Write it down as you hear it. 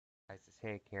Guys, it's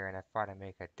Hank here, and I thought I'd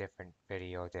make a different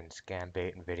video than scam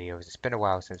baiting videos. It's been a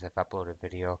while since I've uploaded a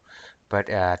video, but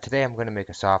today I'm going to make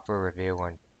a software review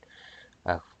on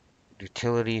a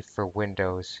utility for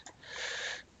Windows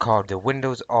called the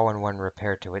Windows All-in-One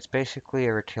Repair Tool. It's basically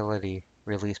a utility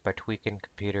released by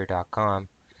tweakingcomputer.com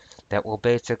that will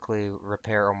basically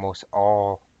repair almost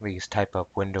all these type of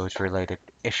Windows related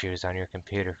issues on your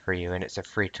computer for you, and it's a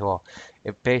free tool.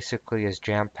 It basically is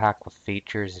jam-packed with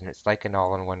features, and it's like an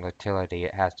all-in-one utility.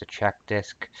 It has the check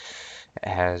disk, it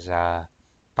has a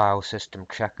file system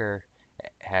checker,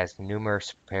 it has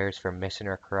numerous repairs for missing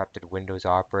or corrupted Windows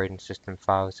operating system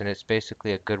files, and it's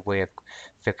basically a good way of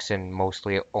fixing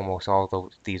almost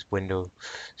all these Windows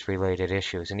related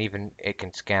issues. And even it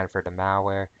can scan for the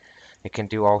malware. It can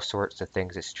do all sorts of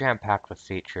things. It's jam-packed with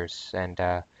features, and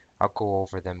I'll go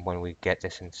over them when we get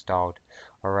this installed.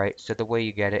 Alright, so the way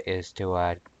you get it is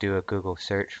to do a Google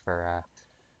search for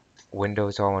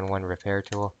Windows All-in-One Repair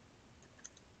Tool.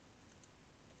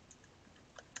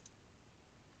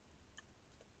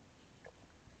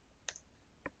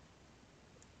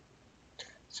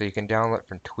 So you can download it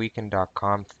from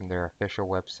tweaking.com from their official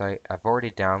website. I've already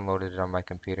downloaded it on my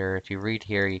computer. If you read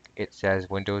here, it says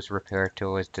Windows Repair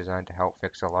Tool is designed to help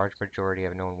fix a large majority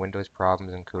of known Windows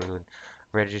problems, including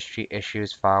registry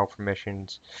issues, file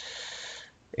permissions,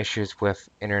 issues with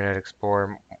Internet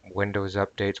Explorer, Windows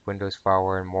updates, Windows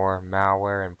firewall, and more.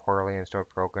 Malware and poorly installed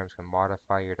programs can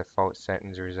modify your default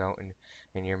settings, resulting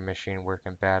in your machine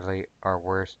working badly or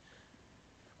worse.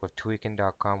 With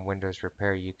Tweaking.com Windows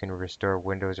Repair, you can restore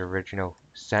Windows' original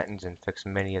settings and fix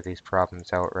many of these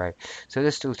problems outright. So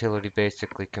this utility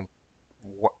basically can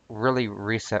really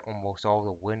reset almost all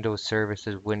the Windows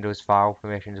services, Windows file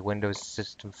permissions, Windows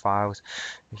system files,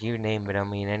 you name it. I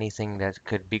mean, anything that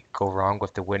could go wrong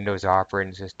with the Windows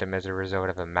operating system as a result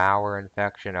of a malware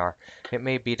infection, or it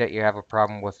may be that you have a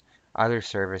problem with other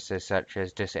services such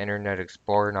as just Internet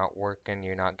Explorer not working,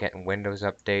 you're not getting Windows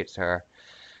updates, or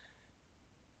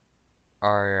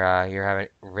you're having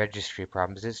registry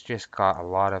problems. It's just got a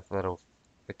lot of little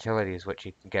utilities which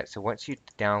you can get. So once you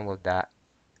download that,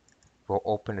 we'll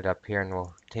open it up here and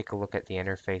we'll take a look at the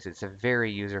interface. It's a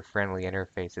very user-friendly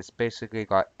interface. It's basically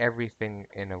got everything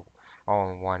in a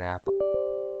all-in-one app.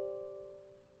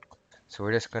 So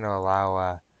we're just going to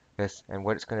allow this, and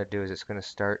what it's going to do is it's going to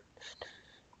start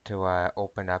to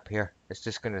open up here. It's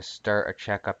just going to start a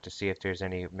checkup to see if there's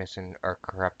any missing or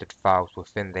corrupted files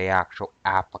within the actual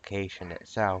application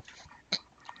itself.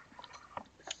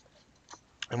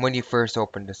 And when you first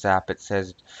open this app, it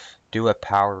says do a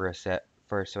power reset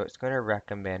first. So it's going to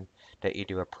recommend that you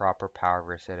do a proper power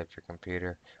reset of your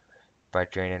computer by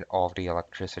draining all of the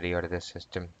electricity out of the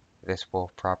system. This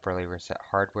will properly reset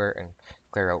hardware and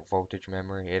clear out voltage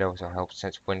memory. It also helps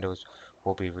since Windows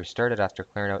will be restarted after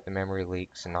clearing out the memory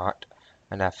leaks. Not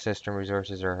enough system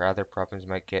resources or other problems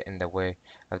might get in the way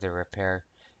of the repair.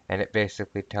 And it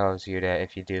basically tells you that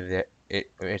if you do that,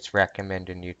 it's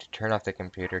recommending you to turn off the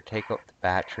computer, take out the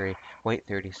battery, wait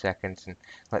 30 seconds, and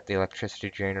let the electricity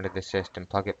drain out of the system,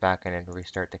 plug it back in, and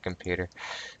restart the computer.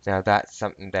 Now that's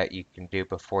something that you can do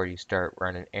before you start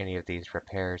running any of these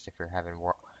repairs if you're having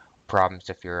problems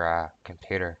with your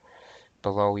computer.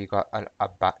 Below you got a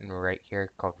button right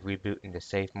here called Reboot into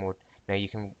Safe Mode. Now you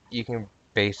can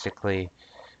basically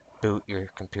boot your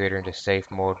computer into safe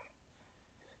mode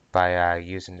by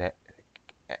using the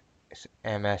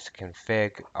MS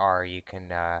config, or you can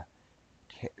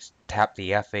tap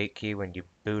the F8 key when you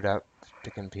boot up the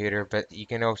computer, but you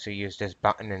can also use this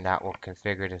button and that will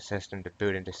configure the system to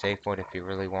boot into safe mode if you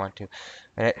really want to.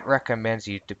 And it recommends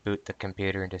you to boot the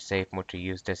computer into safe mode to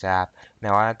use this app.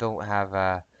 Now I don't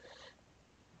have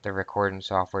the recording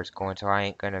software is going, so I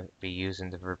ain't going to be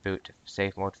using the reboot to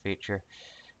safe mode feature.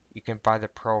 You can buy the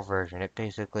pro version. It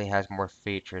basically has more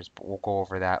features, but we'll go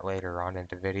over that later on in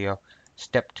the video.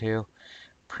 Step 2,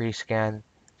 pre-scan.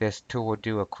 This tool will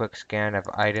do a quick scan of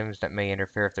items that may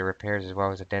interfere with the repairs, as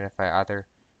well as identify other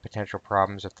potential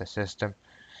problems with the system.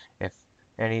 If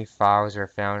any files are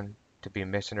found to be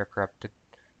missing or corrupted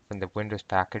from the Windows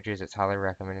packages, it's highly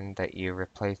recommended that you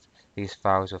replace these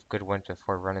files with good ones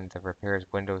before running the repairs.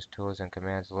 Windows tools and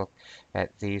commands look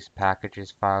at these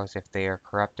packages files. If they are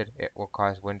corrupted, it will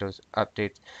cause Windows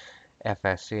updates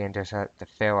FSC and does not to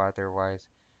fail. Otherwise,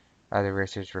 other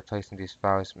issues replacing these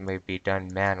files may be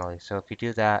done manually. So if you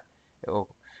do that, it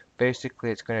will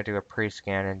basically it's going to do a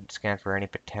pre-scan and scan for any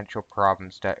potential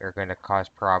problems that are going to cause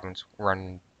problems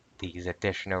running these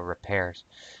additional repairs.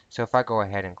 So if I go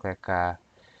ahead and click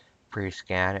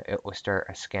pre-scan, it will start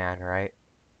a scan, right?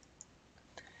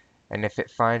 And if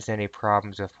it finds any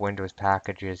problems with Windows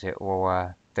packages, it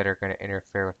will that are going to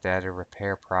interfere with the other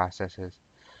repair processes,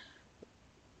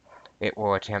 it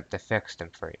will attempt to fix them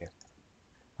for you.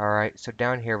 Alright, so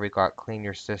down here we got clean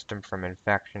your system from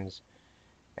infections,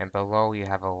 and below you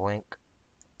have a link.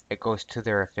 It goes to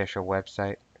their official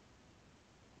website.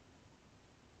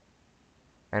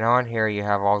 And on here you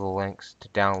have all the links to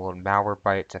download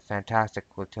Malwarebytes. It's a fantastic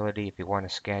utility if you want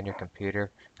to scan your computer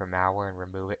for malware and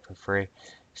remove it for free.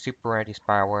 Super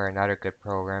Anti-Spyware, another good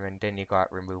program. And then you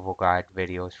got removal guide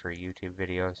videos for YouTube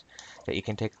videos that you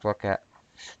can take a look at.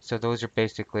 So those are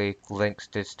basically links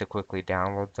just to quickly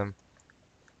download them.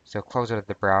 So close out of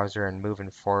the browser and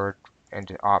moving forward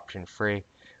into option free.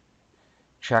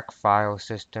 Check file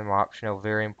system optional,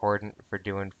 very important for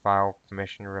doing file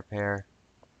permission repair.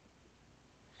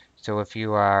 So if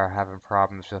you are having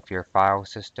problems with your file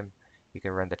system, you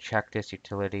can run the check this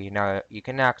utility. Now you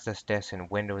can access this in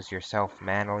Windows yourself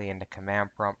manually in the command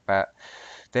prompt, but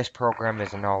this program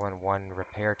is an all-in-one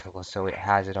repair tool, so it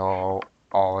has it all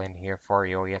in here for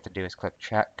you. All you have to do is click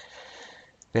check.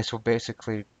 This will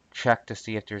basically check to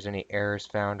see if there's any errors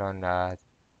found on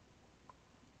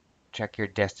check your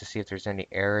disk to see if there's any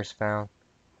errors found,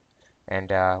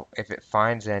 and if it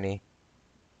finds any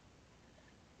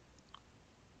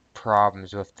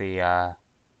problems with the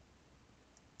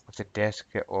disk,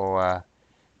 it will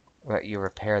let you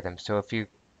repair them. So if you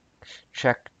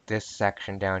check this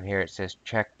section down here, it says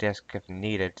check disk if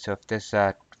needed. So if this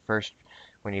first,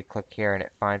 when you click here and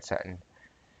it finds something,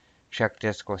 check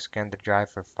disk will scan the drive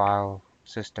for file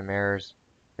system errors.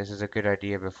 This is a good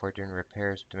idea before doing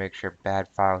repairs to make sure bad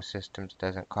file systems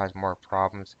doesn't cause more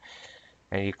problems.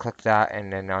 And you click that,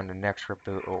 and then on the next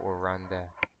reboot, it will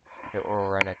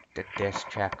run a disk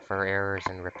check for errors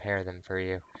and repair them for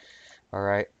you.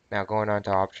 Alright, now going on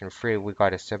to option 3, we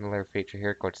got a similar feature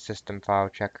here called System File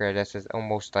Checker. This is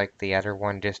almost like the other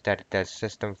one, just that it does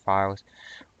system files.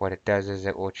 What it does is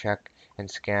it will check and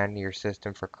scan your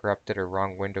system for corrupted or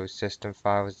wrong Windows system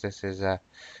files. This is a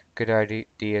good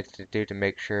idea to do to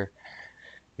make sure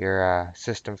your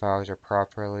system files are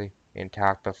properly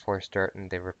intact before starting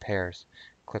the repairs.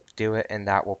 Click do it, and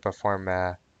that will perform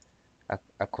a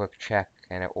quick check,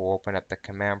 and it will open up the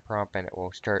command prompt and it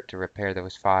will start to repair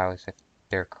those files if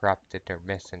they're corrupted or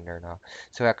missing or not.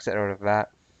 So exit out of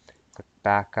that, click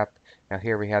backup. Now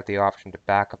here we have the option to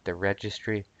back up the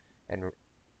registry and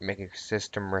make a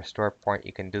system restore point.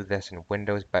 You can do this in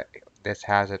Windows, but this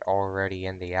has it already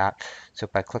in the app. So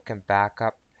by clicking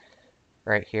backup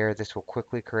right here, this will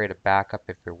quickly create a backup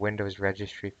of your Windows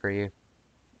registry for you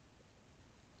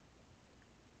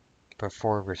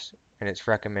and it's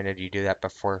recommended you do that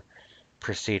before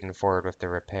proceeding forward with the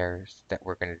repairs that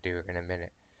we're going to do in a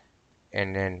minute.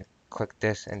 And then click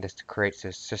this, and this creates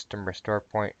a system restore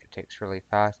point. It takes really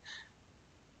fast.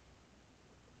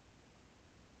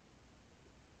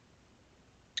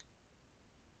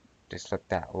 Just let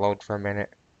that load for a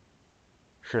minute.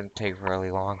 Shouldn't take really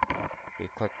long. You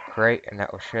click create, and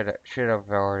that should have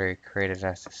already created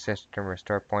us a system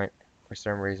restore point. For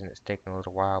some reason it's taking a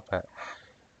little while, but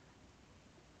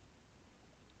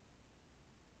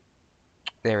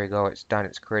there we go, it's done.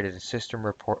 It's created a system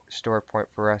restore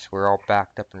point for us. We're all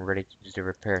backed up and ready to do the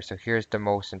repair. So here's the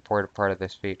most important part of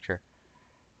this feature.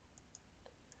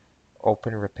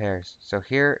 Open repairs. So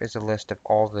here is a list of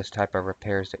all this type of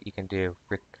repairs that you can do.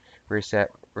 Reset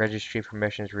registry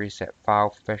permissions, reset file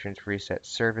permissions, reset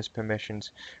service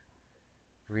permissions,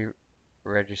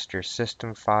 register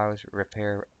system files,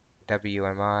 repair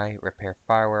WMI, repair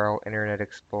Firewall, Internet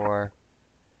Explorer,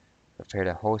 repair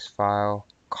the host file.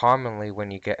 Commonly,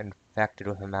 when you get infected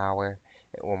with a malware,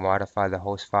 it will modify the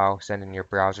host file, sending your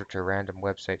browser to random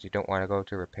websites you don't want to go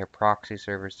to. Repair proxy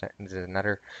server settings is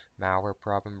another malware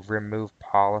problem. Remove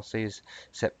policies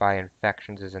set by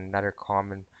infections is another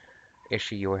common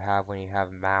issue you would have when you have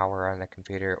malware on the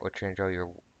computer. It will change all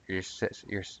your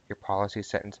policy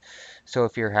settings. So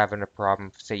if you're having a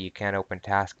problem, say you can't open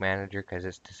Task Manager because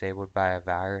it's disabled by a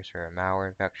virus or a malware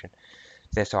infection,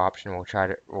 this option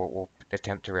will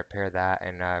attempt to repair that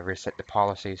and reset the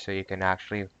policy so you can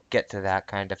actually get to that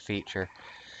kind of feature.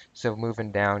 So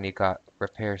moving down, you got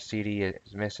repair CD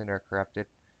is missing or corrupted,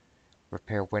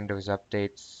 repair Windows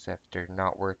updates if they're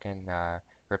not working,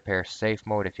 repair safe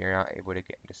mode if you're not able to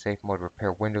get into safe mode,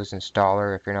 repair Windows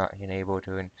installer if you're not able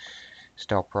to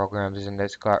install programs, and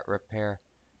it's got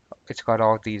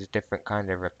all these different kind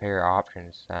of repair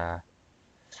options.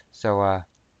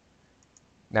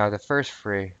 Now the first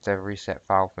three, the reset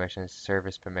file permissions,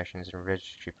 service permissions, and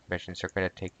registry permissions, are going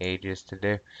to take ages to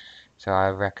do. So I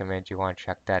recommend you want to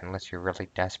check that unless you're really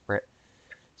desperate.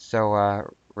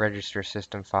 So register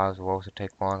system files will also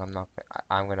take long.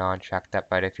 I'm going to uncheck that,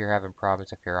 but if you're having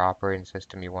problems with your operating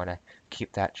system, you want to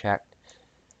keep that checked.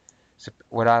 So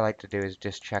what I like to do is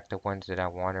just check the ones that I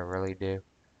want to really do.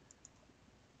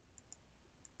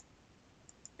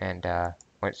 And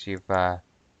once you've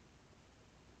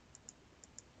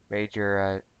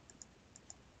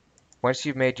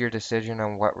made your decision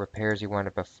on what repairs you want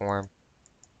to perform,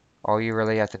 all you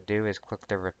really have to do is click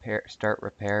the start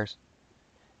repairs,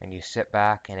 and you sit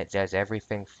back and it does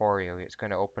everything for you. It's going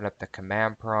to open up the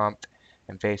command prompt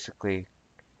and basically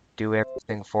do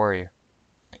everything for you.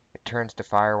 It turns the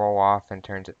firewall off and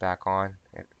turns it back on.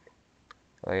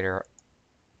 Later,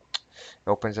 it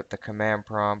opens up the command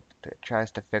prompt. It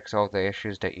tries to fix all the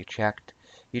issues that you checked.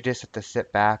 You just have to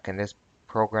sit back, and this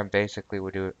program basically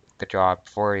will do the job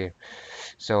for you.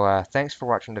 So thanks for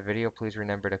watching the video. Please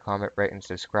remember to comment, rate, and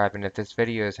subscribe. And if this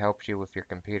video has helped you with your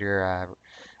computer,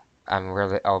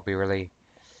 I'll be really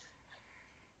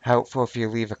helpful if you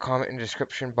leave a comment in the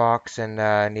description box,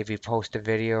 and if you post a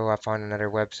video up on another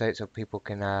website so people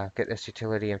can get this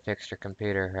utility and fix your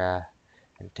computer.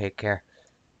 And take care.